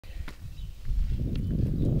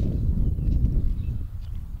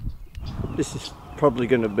This is probably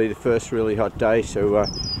going to be the first really hot day, so I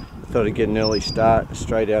thought I'd get an early start,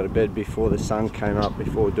 straight out of bed before the sun came up,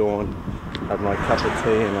 before dawn. Had my cup of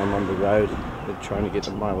tea and I'm on the road, trying to get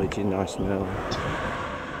the mileage in nice and early.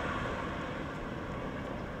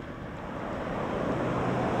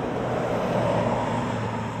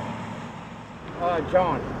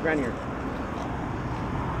 John Grenier.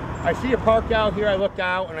 I see a park out here. I looked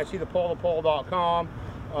out and I see the pole-to-pole.com,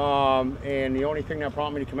 and the only thing that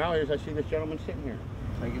prompted me to come out here is I see this gentleman sitting here,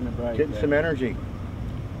 Taking a break, getting some energy,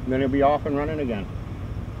 and then he'll be off and running again.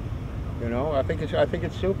 You know, I think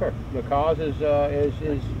it's super. The cause is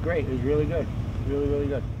great. It's really good. Really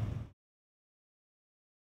good.